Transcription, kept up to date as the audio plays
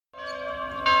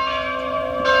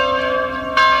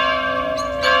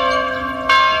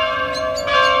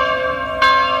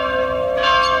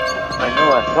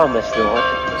promise, Lord,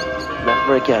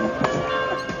 never again.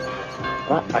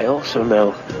 But I also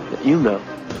know that you know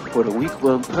what a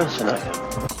weak-willed person I am.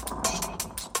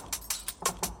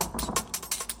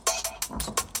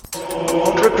 I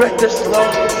won't regret this,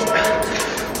 Lord.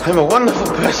 I'm a wonderful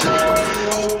person.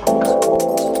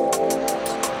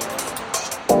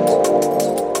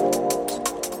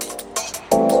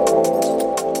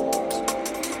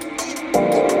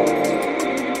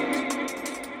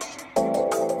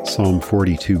 Psalm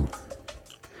 42.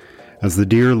 As the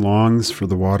deer longs for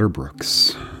the water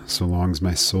brooks, so longs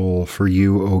my soul for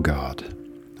you, O God.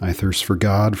 I thirst for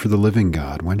God, for the living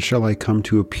God. When shall I come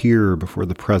to appear before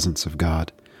the presence of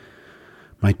God?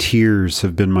 My tears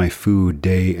have been my food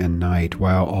day and night,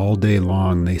 while all day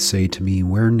long they say to me,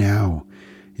 where now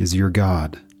is your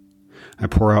God? I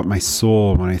pour out my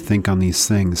soul when I think on these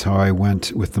things, how I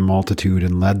went with the multitude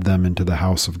and led them into the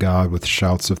house of God with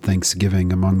shouts of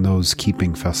thanksgiving among those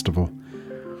keeping festival.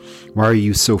 Why are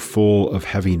you so full of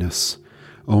heaviness,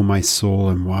 O my soul,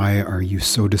 and why are you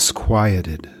so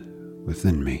disquieted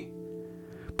within me?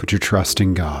 Put your trust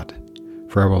in God,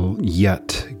 for I will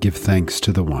yet give thanks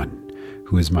to the one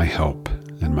who is my help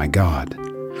and my God.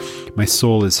 My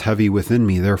soul is heavy within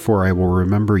me, therefore I will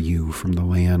remember you from the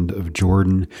land of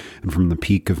Jordan and from the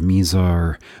peak of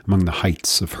Mizar, among the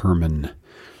heights of Hermon.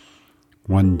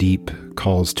 One deep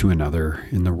calls to another.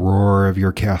 In the roar of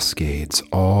your cascades,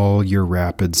 all your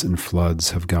rapids and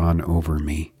floods have gone over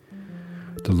me.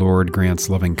 The Lord grants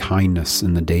loving kindness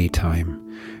in the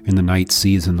daytime. In the night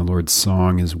season, the Lord's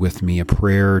song is with me, a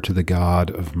prayer to the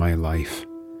God of my life.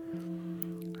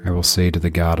 I will say to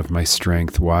the God of my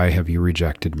strength, why have you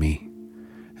rejected me?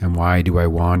 And why do I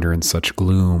wander in such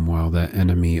gloom while the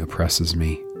enemy oppresses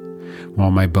me?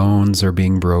 While my bones are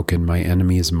being broken, my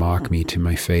enemies mock me to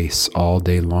my face. All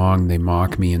day long they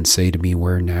mock me and say to me,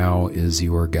 where now is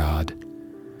your God?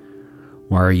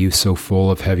 Why are you so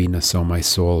full of heaviness, O my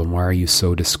soul, and why are you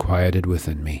so disquieted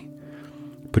within me?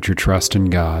 Put your trust in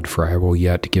God, for I will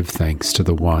yet give thanks to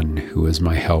the one who is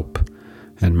my help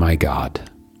and my God.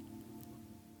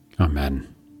 Amen.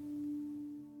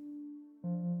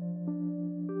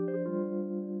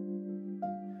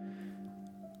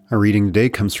 Our reading today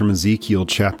comes from Ezekiel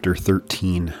chapter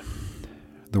 13.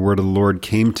 The word of the Lord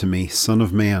came to me, Son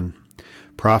of man,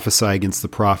 prophesy against the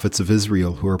prophets of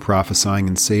Israel who are prophesying,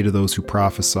 and say to those who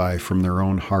prophesy from their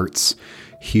own hearts,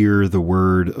 hear the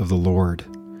word of the Lord.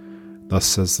 Thus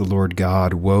says the Lord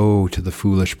God, woe to the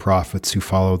foolish prophets who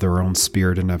follow their own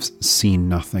spirit and have seen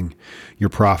nothing. Your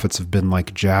prophets have been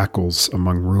like jackals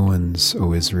among ruins,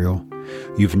 O Israel.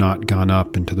 You've not gone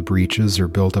up into the breaches or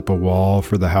built up a wall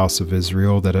for the house of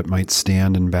Israel that it might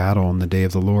stand in battle in the day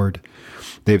of the Lord.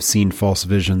 They have seen false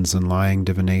visions and lying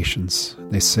divinations.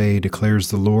 They say, declares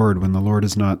the Lord, when the Lord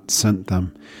has not sent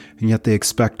them, and yet they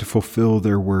expect to fulfill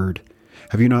their word.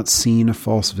 Have you not seen a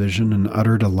false vision and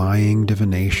uttered a lying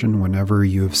divination whenever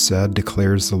you have said,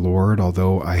 declares the Lord,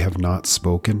 although I have not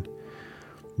spoken?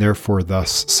 Therefore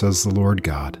thus says the Lord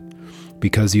God,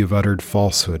 because you have uttered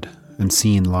falsehood and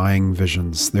seen lying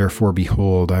visions, therefore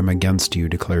behold, I am against you,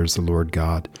 declares the Lord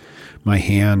God. My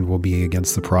hand will be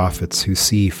against the prophets who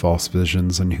see false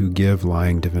visions and who give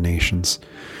lying divinations.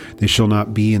 They shall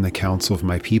not be in the council of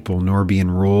my people, nor be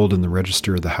enrolled in the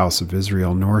register of the house of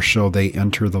Israel, nor shall they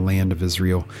enter the land of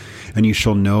Israel. And you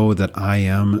shall know that I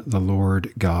am the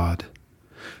Lord God.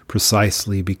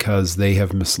 Precisely because they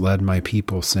have misled my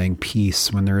people, saying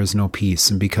peace when there is no peace,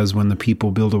 and because when the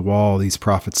people build a wall, these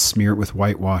prophets smear it with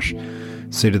whitewash.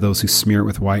 Say to those who smear it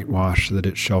with whitewash that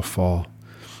it shall fall.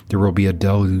 There will be a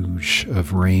deluge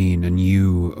of rain, and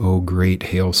you, O great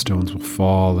hailstones, will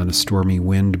fall, and a stormy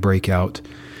wind break out.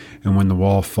 And when the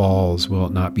wall falls, will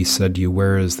it not be said to you,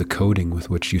 where is the coating with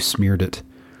which you smeared it?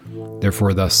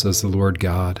 Therefore thus says the Lord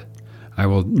God, I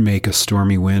will make a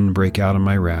stormy wind break out in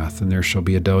my wrath, and there shall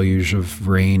be a deluge of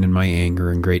rain in my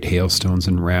anger, and great hailstones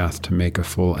in wrath to make a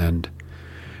full end.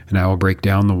 And I will break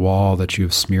down the wall that you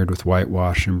have smeared with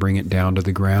whitewash, and bring it down to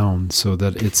the ground, so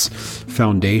that its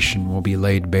foundation will be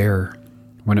laid bare.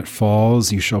 When it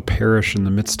falls, you shall perish in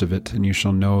the midst of it, and you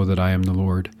shall know that I am the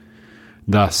Lord.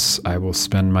 Thus I will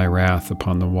spend my wrath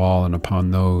upon the wall and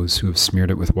upon those who have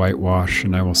smeared it with whitewash,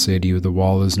 and I will say to you, the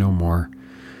wall is no more,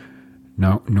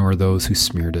 nor those who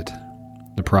smeared it.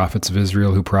 The prophets of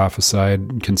Israel who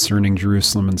prophesied concerning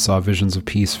Jerusalem and saw visions of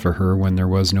peace for her when there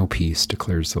was no peace,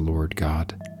 declares the Lord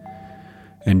God.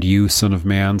 And you, son of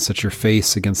man, set your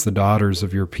face against the daughters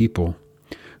of your people,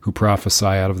 who prophesy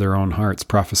out of their own hearts.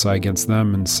 Prophesy against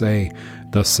them and say,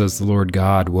 thus says the Lord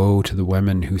God, woe to the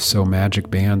women who sew magic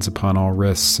bands upon all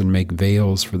wrists and make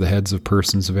veils for the heads of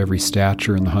persons of every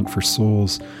stature in the hunt for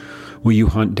souls. Will you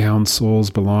hunt down souls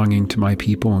belonging to my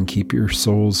people and keep your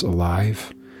souls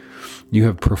alive? You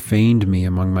have profaned me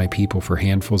among my people for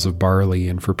handfuls of barley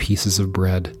and for pieces of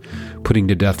bread, putting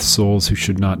to death souls who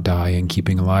should not die and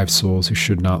keeping alive souls who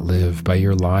should not live by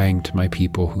your lying to my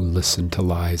people who listen to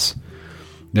lies.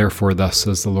 Therefore, thus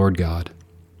says the Lord God,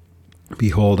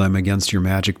 behold, I am against your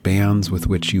magic bands with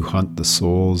which you hunt the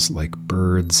souls like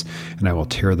birds, and I will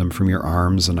tear them from your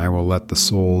arms, and I will let the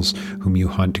souls whom you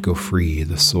hunt go free,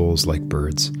 the souls like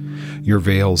birds. Your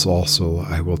veils also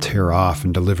I will tear off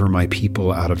and deliver my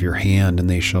people out of your hand, and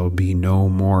they shall be no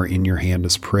more in your hand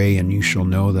as prey, and you shall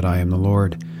know that I am the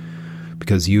Lord.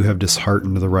 Because you have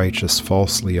disheartened the righteous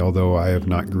falsely, although I have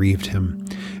not grieved him,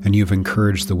 and you have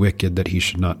encouraged the wicked that he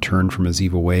should not turn from his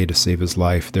evil way to save his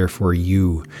life. Therefore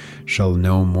you shall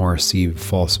no more see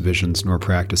false visions nor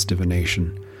practice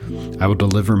divination. I will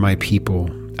deliver my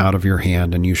people out of your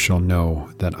hand, and you shall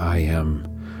know that I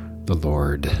am the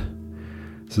Lord.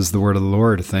 This is the word of the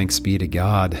Lord. Thanks be to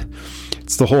God.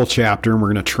 It's the whole chapter, and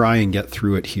we're going to try and get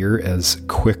through it here as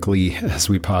quickly as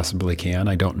we possibly can.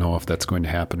 I don't know if that's going to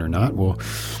happen or not.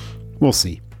 We'll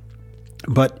see.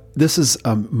 But this is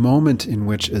a moment in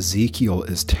which Ezekiel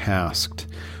is tasked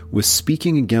with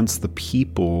speaking against the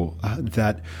people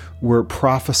that were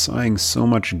prophesying so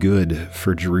much good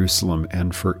for Jerusalem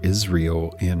and for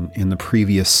Israel in the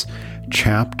previous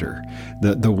chapter.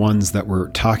 The ones that were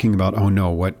talking about, oh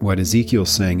no, what Ezekiel's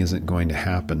saying isn't going to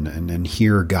happen. And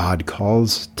here God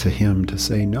calls to him to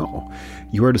say, no,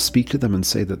 you are to speak to them and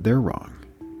say that they're wrong,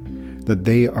 that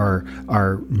they are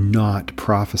not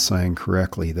prophesying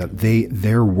correctly, that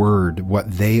their word, what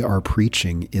they are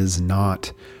preaching, is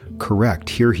not correct.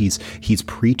 Here he's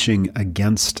preaching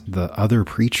against the other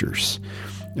preachers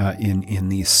in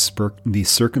these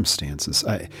circumstances.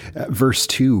 Verse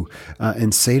 2,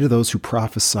 and say to those who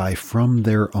prophesy from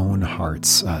their own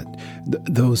hearts,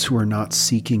 those who are not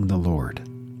seeking the Lord,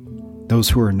 those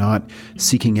who are not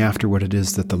seeking after what it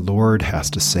is that the Lord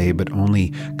has to say, but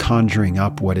only conjuring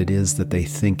up what it is that they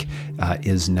think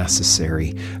is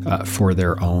necessary for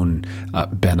their own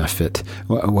benefit,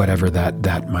 whatever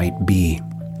that might be.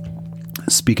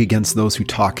 Speak against those who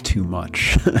talk too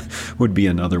much would be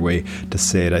another way to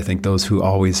say it. I think those who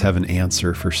always have an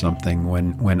answer for something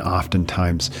when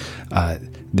oftentimes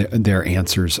their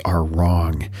answers are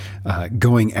wrong.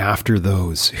 Going after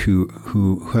those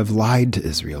who have lied to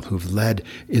Israel, who've led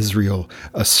Israel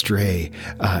astray,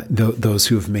 those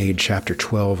who have made chapter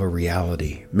 12 a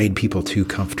reality, made people too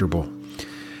comfortable.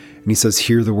 And he says,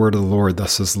 hear the word of the Lord,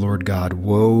 thus says the Lord God,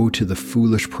 woe to the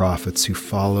foolish prophets who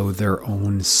follow their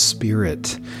own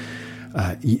spirit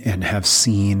and have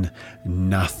seen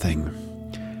nothing.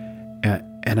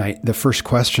 And the first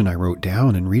question I wrote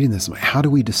down in reading this, how do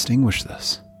we distinguish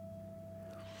this?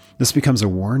 This becomes a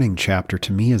warning chapter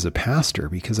to me as a pastor,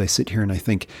 because I sit here and I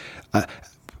think,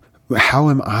 how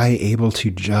am I able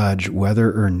to judge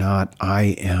whether or not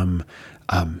I am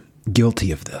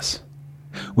guilty of this?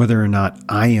 Whether or not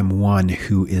I am one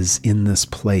who is in this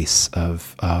place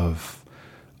of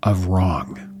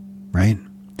wrong, right?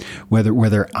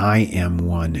 Whether I am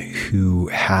one who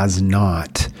has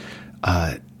not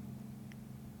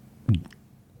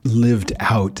lived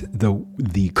out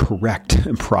the correct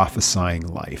prophesying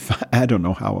life. I don't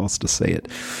know how else to say it.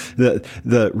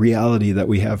 The reality that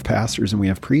we have pastors and we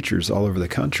have preachers all over the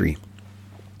country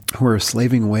who are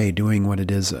slaving away doing what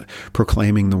it is,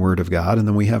 proclaiming the word of God, and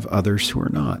then we have others who are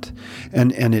not.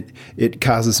 And it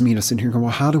causes me to sit here and go, well,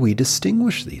 how do we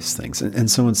distinguish these things?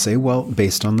 And someone say, well,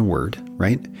 based on the word,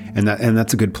 right? And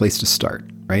that's a good place to start,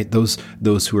 right? Those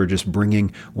who are just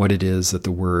bringing what it is that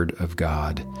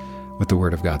what the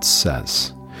word of God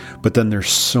says. But then there's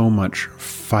so much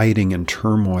fighting and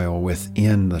turmoil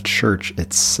within the church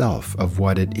itself of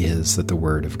what it is that the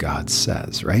word of God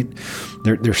says, right?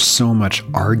 There's so much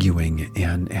arguing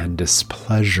and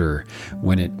displeasure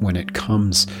when it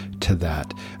comes to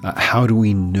that. How do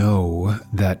we know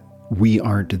that we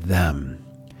aren't them?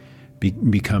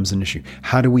 Becomes an issue.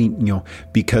 How do we,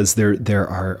 because there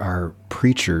are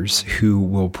preachers who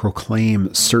will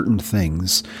proclaim certain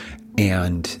things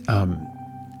and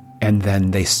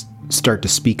then they start to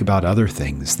speak about other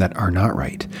things that are not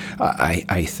right.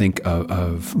 I think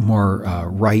of more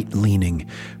right-leaning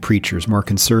preachers, more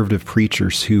conservative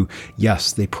preachers who,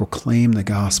 yes, they proclaim the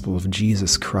gospel of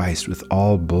Jesus Christ with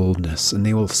all boldness, and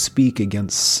they will speak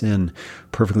against sin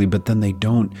perfectly, but then they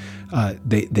don't,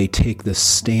 they take this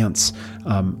stance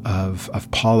of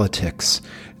politics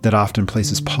that often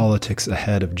places politics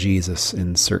ahead of Jesus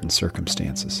in certain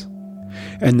circumstances.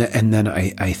 And then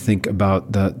I think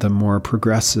about the more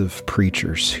progressive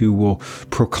preachers who will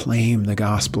proclaim the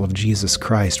gospel of Jesus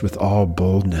Christ with all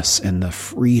boldness and the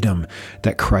freedom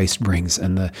that Christ brings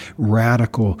and the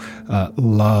radical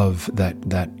love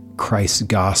that Christ's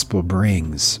gospel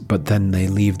brings, but then they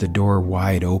leave the door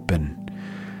wide open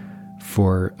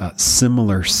for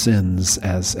similar sins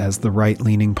as the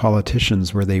right-leaning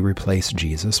politicians, where they replace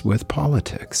Jesus with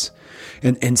politics.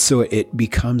 And so it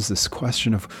becomes this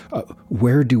question of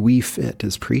where do we fit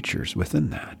as preachers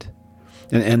within that?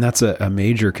 And that's a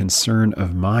major concern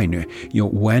of mine.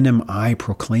 When am I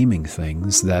proclaiming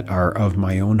things that are of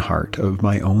my own heart, of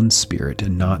my own spirit,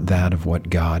 and not that of what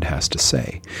God has to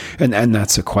say? And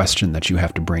that's a question that you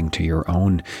have to bring to your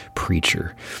own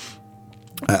preacher.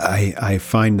 I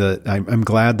find that I'm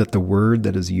glad that the word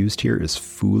that is used here is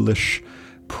foolish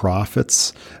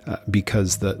prophets,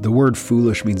 because the word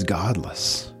foolish means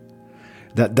godless.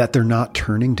 That they're not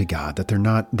turning to God, that they're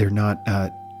not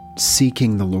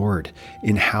seeking the Lord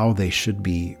in how they should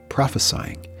be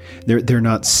prophesying. They're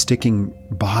not sticking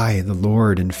by the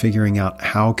Lord and figuring out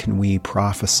how can we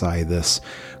prophesy this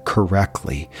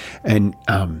correctly. And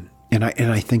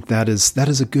I think that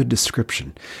is a good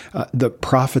description. The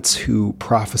prophets who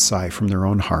prophesy from their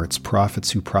own hearts,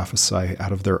 prophets who prophesy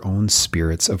out of their own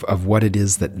spirits of what it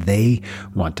is that they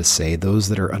want to say, those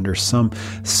that are under some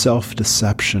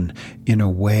self-deception in a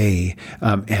way,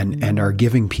 and are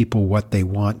giving people what they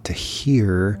want to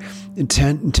hear,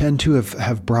 tend to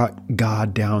have brought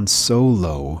God down so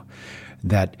low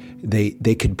that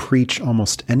they could preach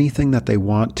almost anything that they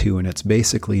want to, and it's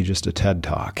basically just a TED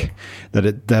Talk.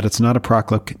 That it's not a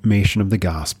proclamation of the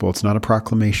gospel, it's not a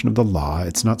proclamation of the law,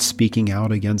 it's not speaking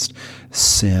out against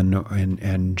sin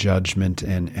and judgment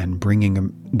and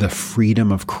bringing the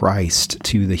freedom of Christ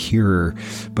to the hearer,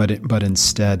 but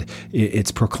instead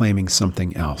it's proclaiming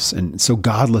something else. And so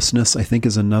godlessness, I think,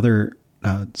 is another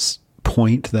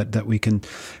point that we can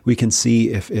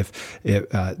see if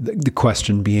the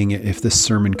question being, if this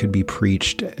sermon could be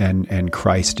preached and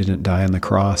Christ didn't die on the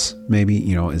cross, maybe,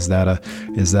 is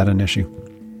that an issue?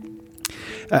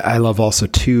 I love also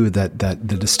too that the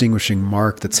distinguishing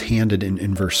mark that's handed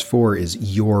in verse 4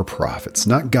 is your prophets,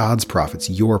 not God's prophets,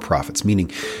 your prophets,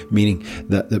 meaning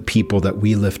the people that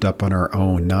we lift up on our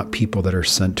own, not people that are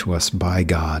sent to us by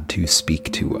God to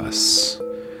speak to us.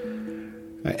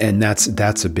 And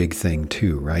that's a big thing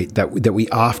too, right? That we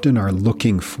often are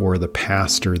looking for the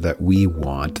pastor that we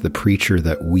want, the preacher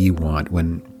that we want,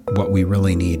 when what we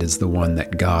really need is the one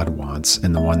that God wants,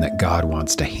 and the one that God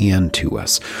wants to hand to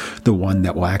us, the one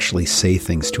that will actually say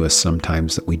things to us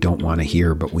sometimes that we don't want to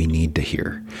hear, but we need to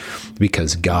hear,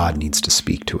 because God needs to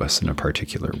speak to us in a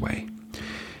particular way.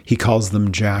 He calls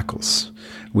them jackals,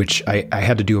 which I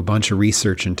had to do a bunch of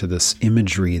research into this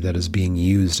imagery that is being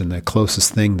used, and the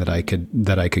closest thing that I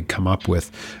could come up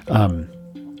with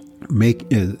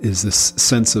is this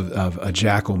sense of a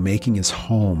jackal making his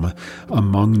home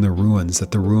among the ruins, that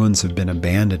the ruins have been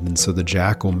abandoned, and so the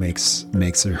jackal makes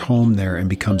their home there and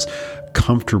becomes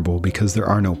comfortable because there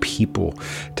are no people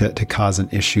to cause an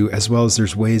issue, as well as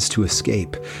there's ways to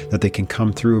escape, that they can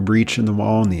come through a breach in the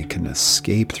wall and they can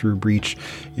escape through a breach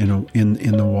in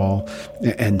the wall.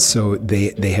 And so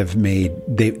they're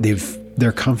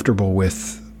comfortable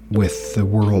with the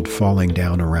world falling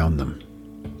down around them,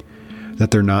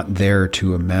 that they're not there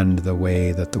to amend the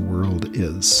way that the world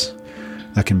is.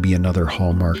 That can be another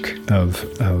hallmark of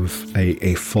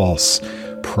a false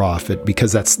prophet,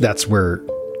 because that's where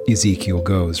Ezekiel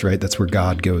goes, right? That's where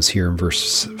God goes here in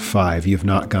verse 5. You have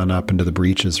not gone up into the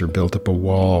breaches or built up a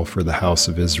wall for the house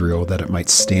of Israel, that it might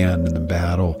stand in the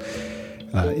battle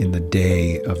in the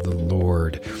day of the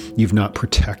Lord. You've not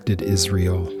protected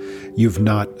Israel. You've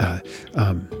not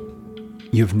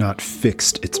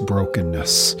fixed its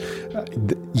brokenness.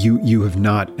 You have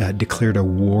not declared a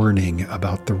warning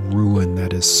about the ruin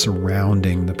that is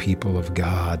surrounding the people of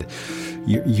God.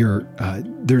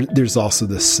 There's also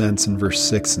this sense in verse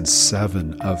 6 and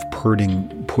 7 of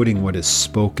putting what is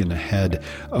spoken ahead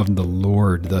of the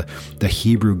Lord. The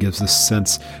Hebrew gives this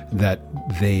sense that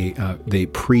they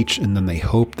preach and then they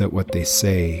hope that what they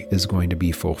say is going to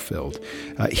be fulfilled.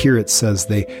 Here it says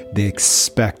they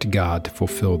expect God to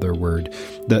fulfill their word.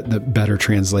 The better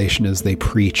translation is they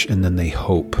preach and then they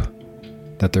hope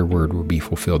that their word will be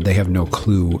fulfilled. They have no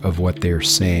clue of what they're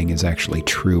saying is actually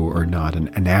true or not.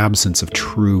 An absence of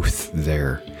truth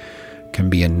there can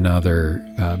be another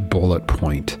bullet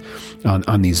point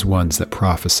on these ones that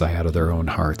prophesy out of their own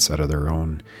hearts, out of their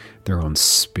own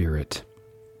spirit.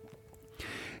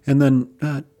 And then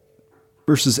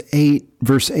verse 8,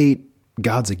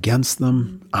 God's against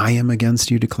them. I am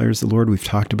against you, declares the Lord. We've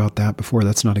talked about that before.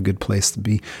 That's not a good place to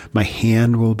be. My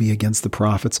hand will be against the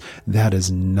prophets. That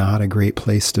is not a great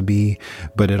place to be.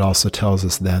 But it also tells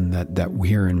us then that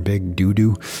we're in big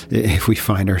doo-doo if we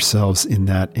find ourselves in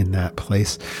that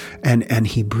place. And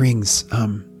he brings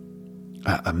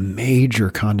a major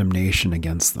condemnation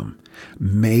against them.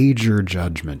 Major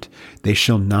judgment. They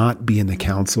shall not be in the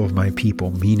council of my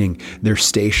people, meaning their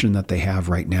station that they have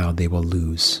right now, they will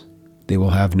lose. They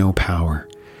will have no power.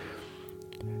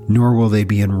 Nor will they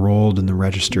be enrolled in the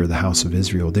register of the house of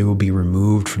Israel. They will be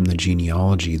removed from the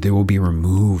genealogy. They will be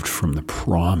removed from the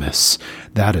promise.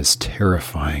 That is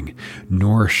terrifying.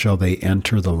 Nor shall they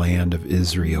enter the land of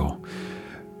Israel.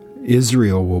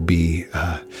 Israel will be,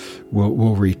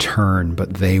 will return,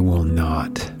 but they will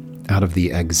not. Out of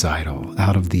the exile,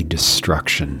 out of the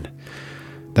destruction.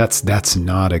 That's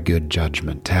not a good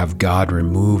judgment, to have God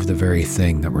remove the very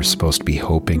thing that we're supposed to be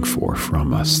hoping for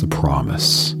from us, the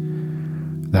promise.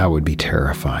 That would be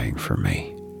terrifying for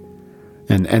me.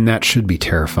 And that should be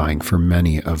terrifying for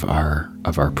many of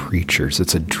our preachers.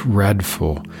 It's a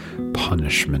dreadful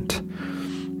punishment.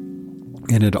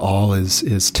 And it all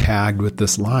is tagged with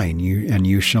this line,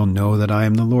 you shall know that I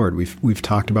am the Lord. We've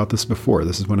talked about this before.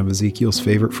 This is one of Ezekiel's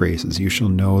favorite phrases. You shall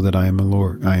know that I am the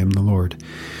Lord. I am the Lord.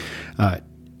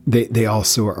 They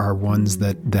also are ones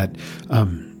that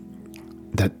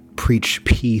preach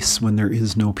peace when there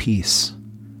is no peace.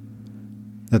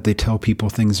 That they tell people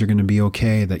things are going to be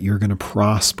okay, that you're going to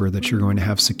prosper, that you're going to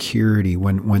have security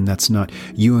when that's not.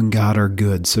 You and God are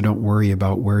good, so don't worry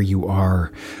about where you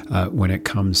are when it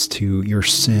comes to your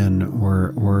sin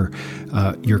or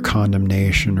your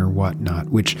condemnation or whatnot.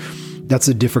 Which that's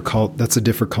a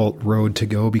difficult road to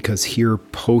go, because here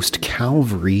post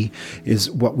Calvary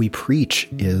is what we preach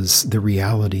is the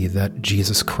reality that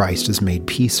Jesus Christ has made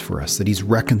peace for us, that He's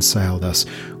reconciled us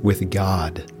with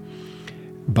God.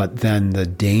 But then the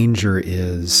danger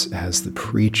is, as the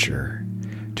preacher,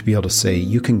 to be able to say,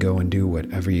 you can go and do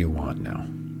whatever you want now.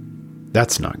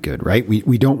 That's not good, right?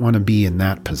 We don't want to be in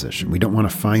that position. We don't want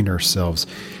to find ourselves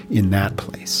in that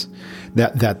place.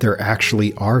 That there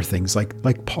actually are things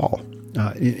like Paul,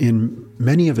 in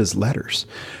many of his letters,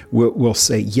 will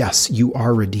say, yes, you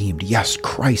are redeemed. Yes,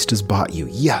 Christ has bought you.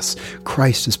 Yes,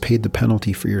 Christ has paid the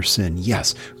penalty for your sin.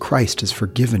 Yes, Christ has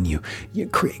forgiven you.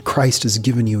 Christ has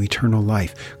given you eternal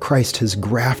life. Christ has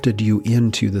grafted you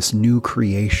into this new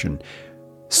creation.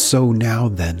 So now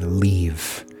then,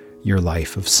 leave your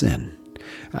life of sin.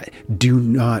 Do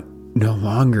not no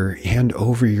longer hand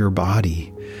over your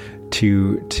body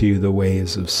to the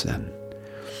ways of sin.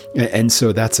 And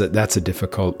so that's a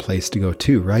difficult place to go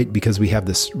too, right? Because we have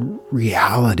this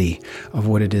reality of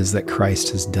what it is that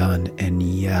Christ has done, and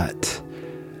yet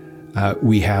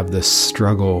we have this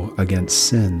struggle against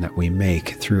sin that we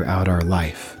make throughout our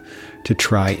life to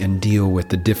try and deal with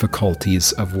the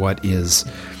difficulties of what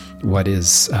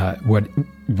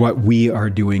we are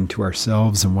doing to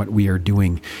ourselves and what we are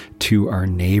doing to our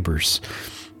neighbors.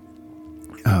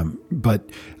 But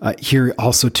here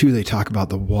also too, they talk about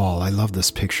the wall. I love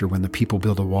this picture. When the people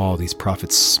build a wall, these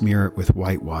prophets smear it with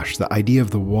whitewash. The idea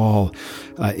of the wall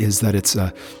is that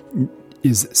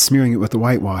is smearing it with the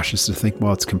whitewash is to think,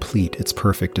 well, it's complete, it's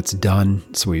perfect, it's done.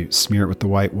 So we smear it with the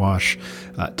whitewash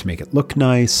to make it look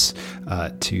nice,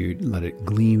 to let it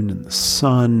gleam in the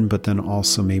sun, but then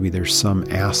also maybe there's some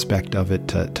aspect of it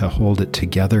to hold it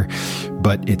together.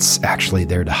 But it's actually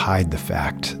there to hide the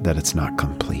fact that it's not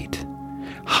complete.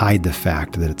 Hide the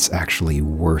fact that it's actually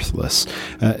worthless.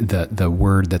 The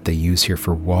word that they use here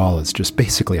for wall is just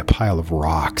basically a pile of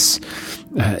rocks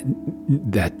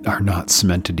that are not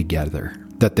cemented together.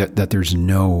 That there's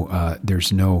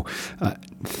no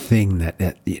thing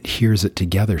that adheres it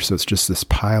together. So it's just this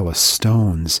pile of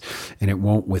stones, and it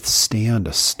won't withstand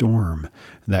a storm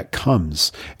that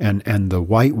comes. And the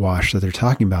whitewash that they're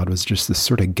talking about was just this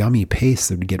sort of gummy paste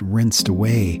that would get rinsed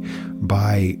away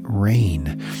by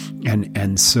rain.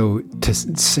 And so to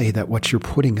say that what you're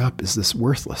putting up is this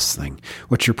worthless thing,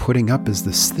 what you're putting up is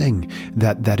this thing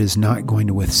that is not going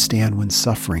to withstand when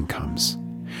suffering comes.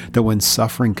 That when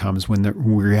suffering comes, when the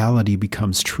reality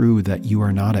becomes true that you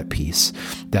are not at peace,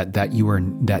 that you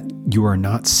are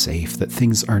not safe, that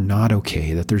things are not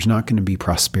okay, that there's not going to be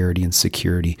prosperity and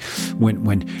security,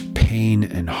 when pain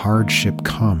and hardship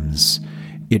comes,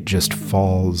 it just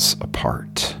falls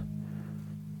apart.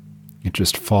 It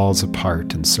just falls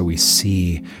apart, and so we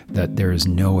see that there is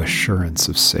no assurance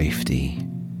of safety.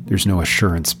 There's no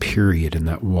assurance, period, and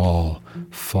that wall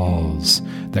falls,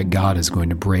 that God is going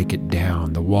to break it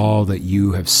down. The wall that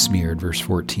you have smeared, verse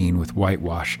 14, with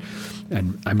whitewash,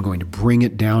 and I'm going to bring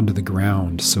it down to the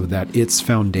ground so that its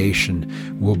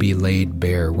foundation will be laid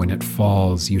bare. When it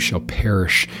falls, you shall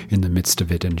perish in the midst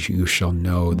of it, and you shall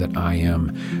know that I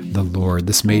am the Lord.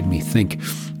 This made me think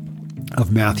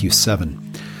of Matthew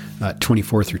 7,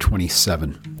 24 through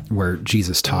 27, where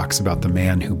Jesus talks about the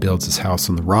man who builds his house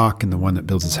on the rock and the one that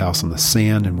builds his house on the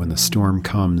sand, and when the storm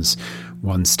comes,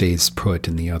 one stays put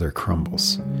and the other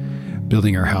crumbles.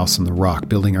 Building our house on the rock,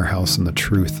 building our house on the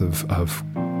truth of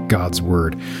God's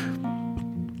word,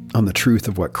 on the truth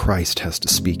of what Christ has to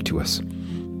speak to us,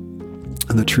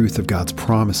 on the truth of God's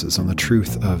promises, on the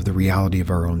truth of the reality of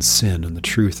our own sin, and the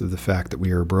truth of the fact that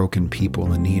we are broken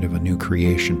people in need of a new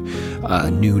creation,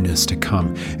 a newness to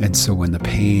come. And so when the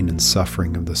pain and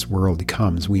suffering of this world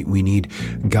comes, we need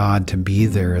God to be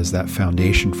there as that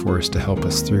foundation for us, to help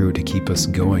us through, to keep us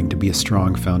going, to be a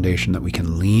strong foundation that we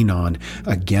can lean on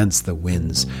against the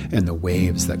winds and the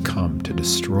waves that come to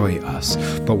destroy us.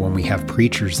 But when we have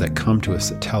preachers that come to us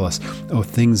that tell us, oh,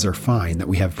 things are fine, that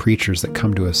we have preachers that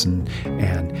come to us and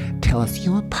tell us,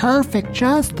 you're perfect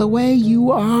just the way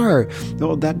you are.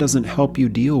 No, that doesn't help you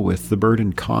deal with the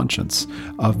burdened conscience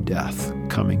of death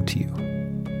coming to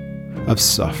you, of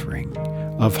suffering,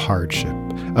 of hardship,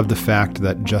 of the fact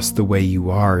that just the way you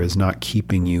are is not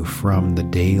keeping you from the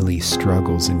daily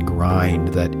struggles and grind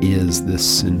that is this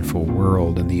sinful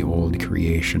world and the old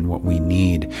creation. What we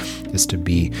need is to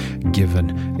be given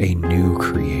a new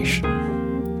creation.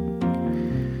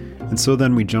 And so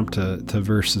then we jump to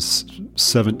verses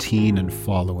 17 and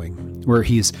following, where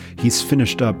he's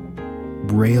finished up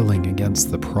railing against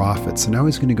the prophets. And now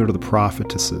he's going to go to the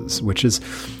prophetesses, which is,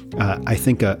 I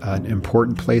think, an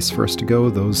important place for us to go.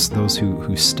 Those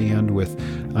who stand with,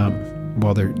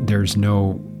 there's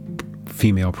no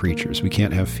female preachers. We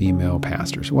can't have female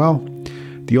pastors. Well,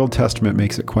 the Old Testament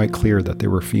makes it quite clear that there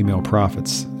were female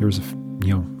prophets. There was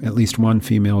at least one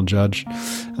female judge.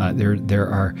 There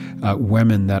are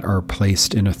women that are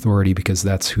placed in authority because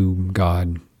that's who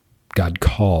God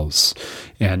calls,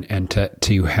 and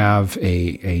to have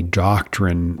a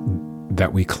doctrine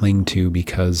that we cling to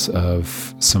because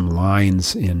of some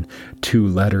lines in 2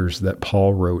 letters that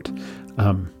Paul wrote.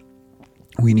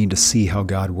 We need to see how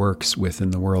God works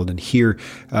within the world. And here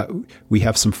we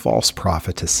have some false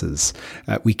prophetesses.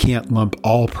 We can't lump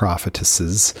all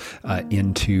prophetesses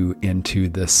into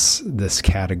this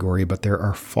category, but there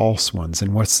are false ones.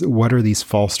 And what are these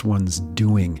false ones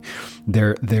doing?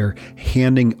 They're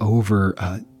handing over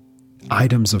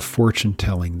items of fortune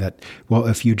telling that, well,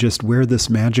 if you just wear this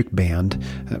magic band,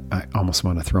 I almost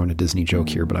want to throw in a Disney joke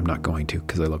here, but I'm not going to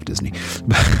because I love Disney.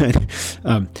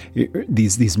 But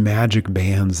these magic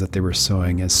bands that they were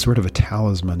sewing as sort of a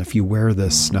talisman. If you wear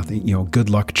this, nothing, good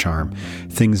luck charm,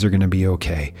 things are going to be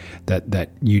okay.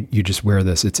 That you just wear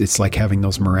this. It's like having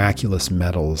those miraculous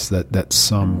medals that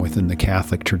some within the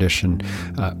Catholic tradition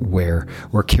wear,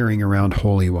 or carrying around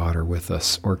holy water with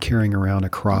us, or carrying around a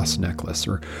cross necklace,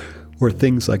 or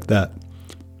things like that.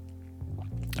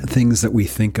 Things that we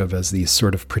think of as these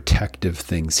sort of protective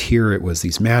things. Here it was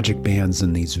these magic bands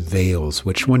and these veils,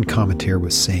 which one commentator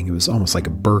was saying it was almost like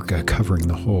a burqa covering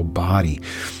the whole body.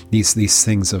 These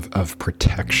things of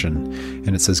protection.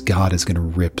 And it says God is going to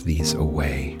rip these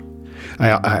away.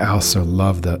 I also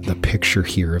love the picture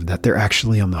here of that they're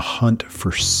actually on the hunt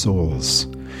for souls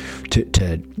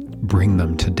to bring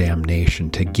them to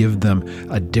damnation, to give them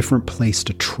a different place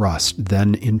to trust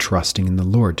than in trusting in the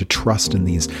Lord, to trust in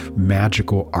these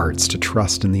magical arts, to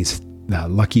trust in these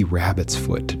lucky rabbit's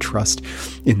foot, to trust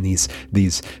in these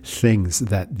things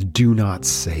that do not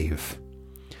save.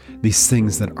 These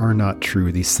things that are not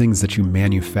true, these things that you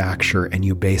manufacture and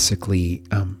you basically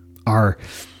are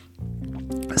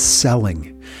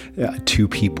selling to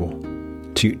people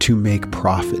to make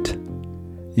profit,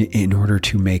 in order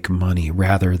to make money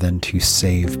rather than to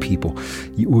save people.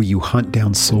 Will you hunt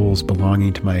down souls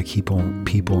belonging to my people and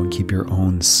keep your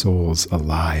own souls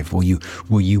alive?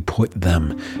 Will you put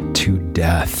them to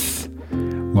death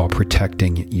while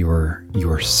protecting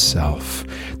yourself?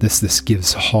 This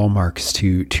gives hallmarks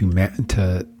to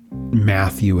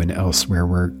Matthew and elsewhere,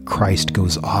 where Christ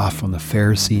goes off on the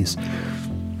Pharisees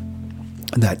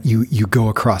that you go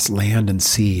across land and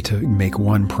sea to make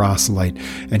one proselyte,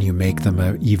 and you make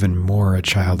them even more a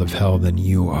child of hell than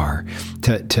you are,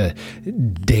 to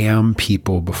damn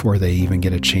people before they even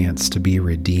get a chance to be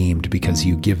redeemed, because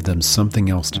you give them something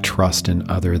else to trust in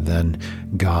other than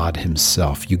God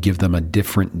himself. You give them a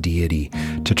different deity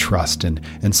to trust in,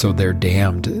 and so they're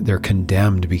damned, they're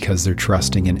condemned because they're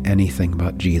trusting in anything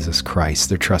but Jesus Christ.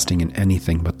 They're trusting in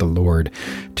anything but the Lord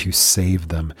to save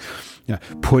them.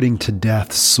 Putting to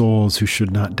death souls who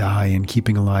should not die, and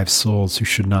keeping alive souls who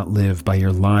should not live by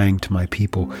your lying to my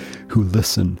people who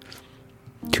listen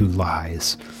to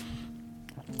lies.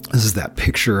 This is that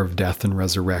picture of death and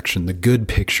resurrection. The good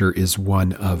picture is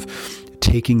one of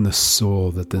taking the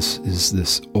soul that this is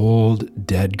this old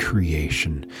dead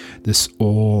creation, this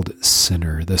old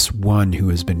sinner, this one who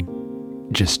has been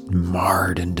just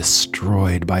marred and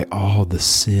destroyed by all the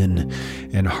sin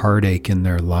and heartache in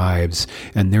their lives.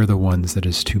 And they're the ones that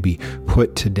is to be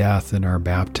put to death in our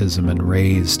baptism and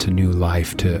raised to new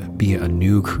life, to be a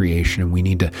new creation. We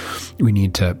need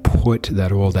to put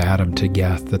that old Adam to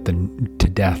death, that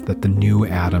the new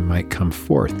Adam might come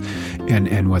forth.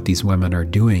 And what these women are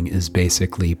doing is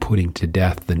basically putting to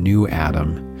death the new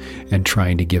Adam and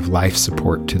trying to give life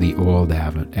support to the old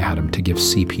Adam, to give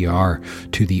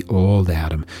CPR to the old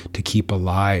Adam, to keep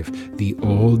alive the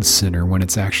old sinner, when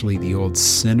it's actually the old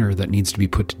sinner that needs to be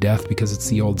put to death, because it's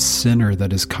the old sinner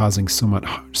that is causing so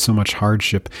much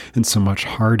hardship and so much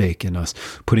heartache in us.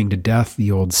 Putting to death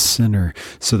the old sinner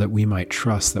so that we might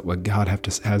trust that what God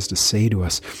has to say to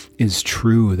us is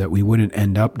true, that we wouldn't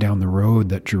end up down the road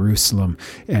that Jerusalem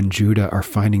and Judah are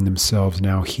finding themselves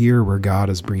now here, where God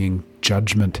is bringing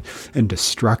judgment and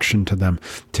destruction to them,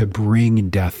 to bring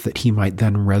death, that he might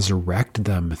then resurrect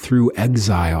them through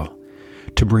exile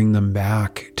to bring them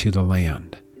back to the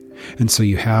land. And so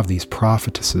you have these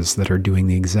prophetesses that are doing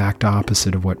the exact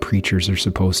opposite of what preachers are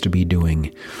supposed to be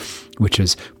doing, which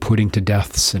is putting to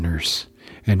death sinners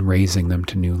and raising them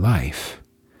to new life.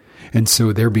 And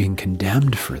so they're being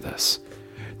condemned for this.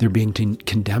 They're being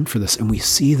condemned for this. And we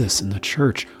see this in the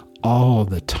church all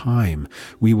the time.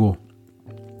 We will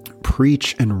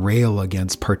preach and rail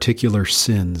against particular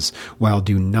sins while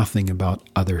do nothing about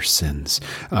other sins.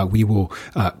 We will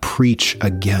preach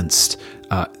against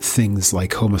things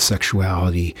like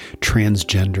homosexuality,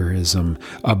 transgenderism,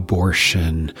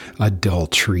 abortion,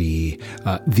 adultery,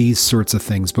 these sorts of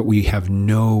things, but we have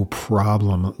no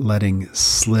problem letting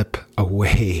slip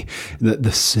away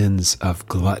the sins of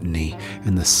gluttony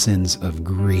and the sins of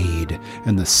greed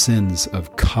and the sins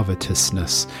of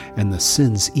covetousness and the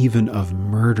sins even of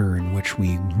murder, in which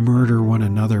we murder one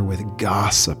another with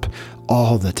gossip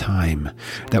all the time,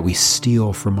 that we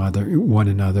steal from one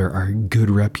another our good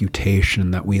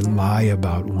reputation, that we lie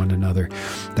about one another,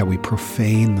 that we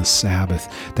profane the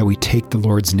Sabbath, that we take the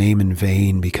Lord's name in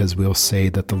vain because we'll say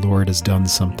that the Lord has done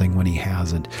something when he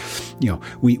hasn't.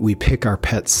 We pick our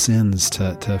pet sins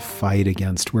to fight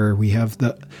against, where we have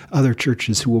the other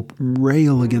churches who will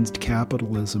rail against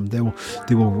capitalism. They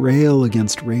will rail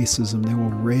against racism. They will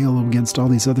rail against all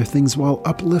these other things while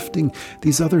uplifting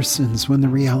these other sins, when the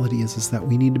reality is that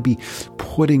we need to be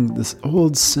putting this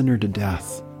old sinner to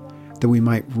death, that we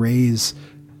might raise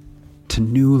to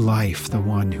new life the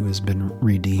one who has been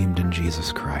redeemed in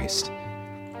Jesus Christ.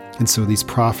 And so these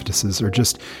prophetesses they're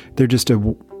just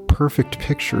a perfect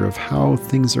picture of how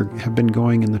things have been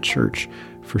going in the church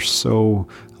for so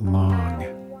long.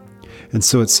 And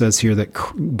so it says here that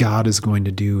God is going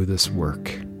to do this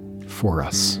work for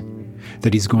us.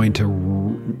 That he's going to,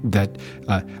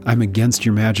 I'm against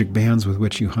your magic bands with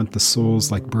which you hunt the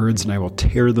souls like birds, and I will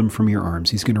tear them from your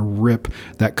arms. He's going to rip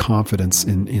that confidence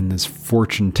in this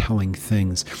fortune-telling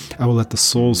things. I will let the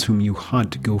souls whom you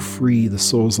hunt go free, the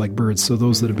souls like birds. So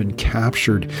those that have been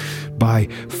captured by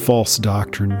false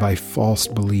doctrine, by false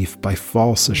belief, by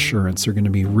false assurance are going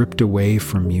to be ripped away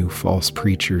from you, false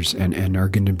preachers, and are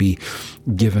going to be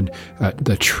given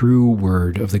the true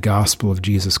word of the gospel of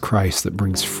Jesus Christ that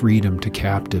brings freedom to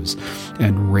captives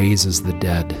and raises the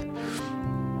dead.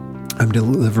 I'm to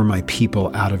deliver my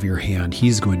people out of your hand.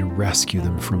 He's going to rescue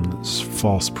them from this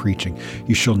false preaching.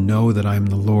 You shall know that I am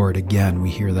the Lord. Again, we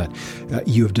hear that.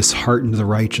 You have disheartened the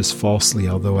righteous falsely,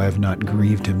 although I have not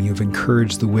grieved him. You have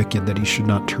encouraged the wicked that he should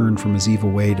not turn from his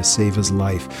evil way to save his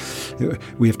life.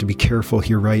 We have to be careful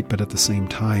here, right? But at the same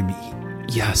time,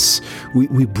 yes,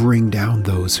 we bring down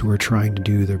those who are trying to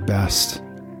do their best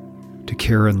to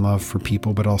care and love for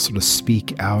people, but also to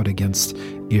speak out against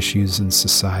issues in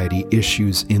society,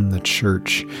 issues in the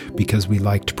church, because we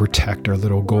like to protect our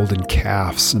little golden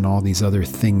calves and all these other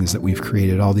things that we've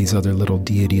created, all these other little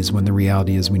deities, when the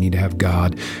reality is we need to have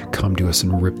God come to us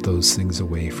and rip those things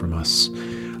away from us.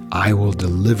 I will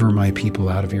deliver my people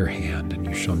out of your hand, and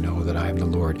you shall know that I am the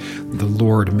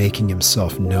Lord making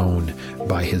himself known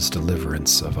by his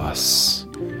deliverance of us.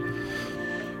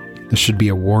 This should be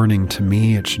a warning to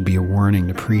me. It should be a warning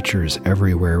to preachers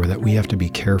everywhere that we have to be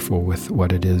careful with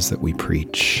what it is that we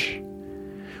preach.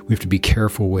 We have to be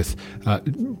careful with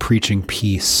preaching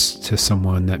peace to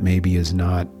someone that maybe is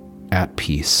not at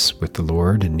peace with the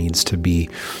Lord and needs to be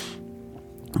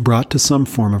brought to some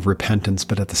form of repentance,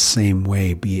 but at the same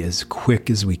way be as quick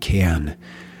as we can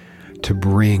to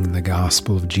bring the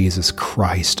gospel of Jesus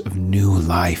Christ, of new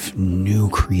life, new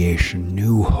creation,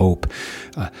 new hope,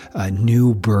 a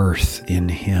new birth in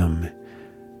him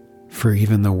for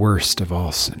even the worst of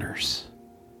all sinners.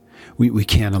 We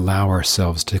can't allow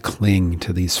ourselves to cling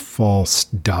to these false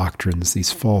doctrines,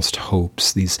 these false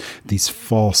hopes, these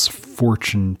false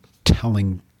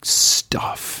fortune-telling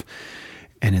stuff,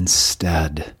 and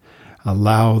instead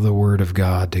allow the Word of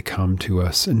God to come to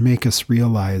us and make us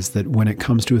realize that when it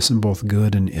comes to us in both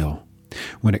good and ill,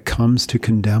 when it comes to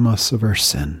condemn us of our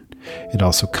sin, it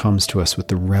also comes to us with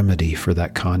the remedy for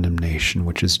that condemnation,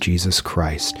 which is Jesus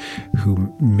Christ,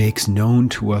 who makes known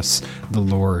to us the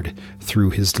Lord through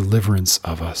his deliverance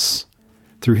of us,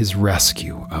 through his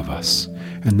rescue of us.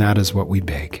 And that is what we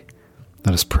beg.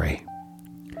 Let us pray.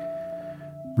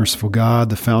 Merciful God,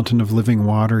 the fountain of living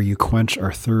water, you quench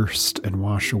our thirst and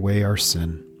wash away our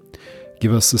sin.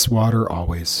 Give us this water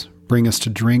always. Bring us to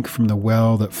drink from the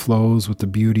well that flows with the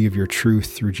beauty of your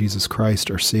truth through Jesus Christ,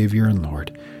 our Savior and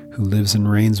Lord, who lives and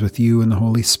reigns with you in the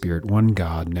Holy Spirit, one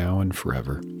God, now and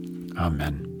forever.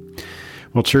 Amen.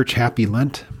 Well, church, happy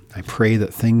Lent. I pray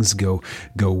that things go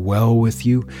well with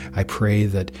you. I pray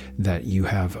that you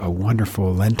have a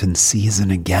wonderful Lenten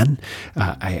season again.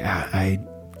 I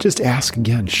just ask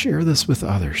again, share this with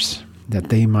others, that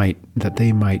they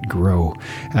might grow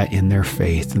in their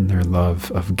faith and their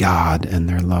love of God and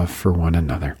their love for one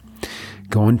another.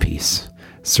 Go in peace.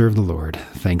 Serve the Lord.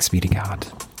 Thanks be to God.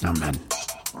 Amen.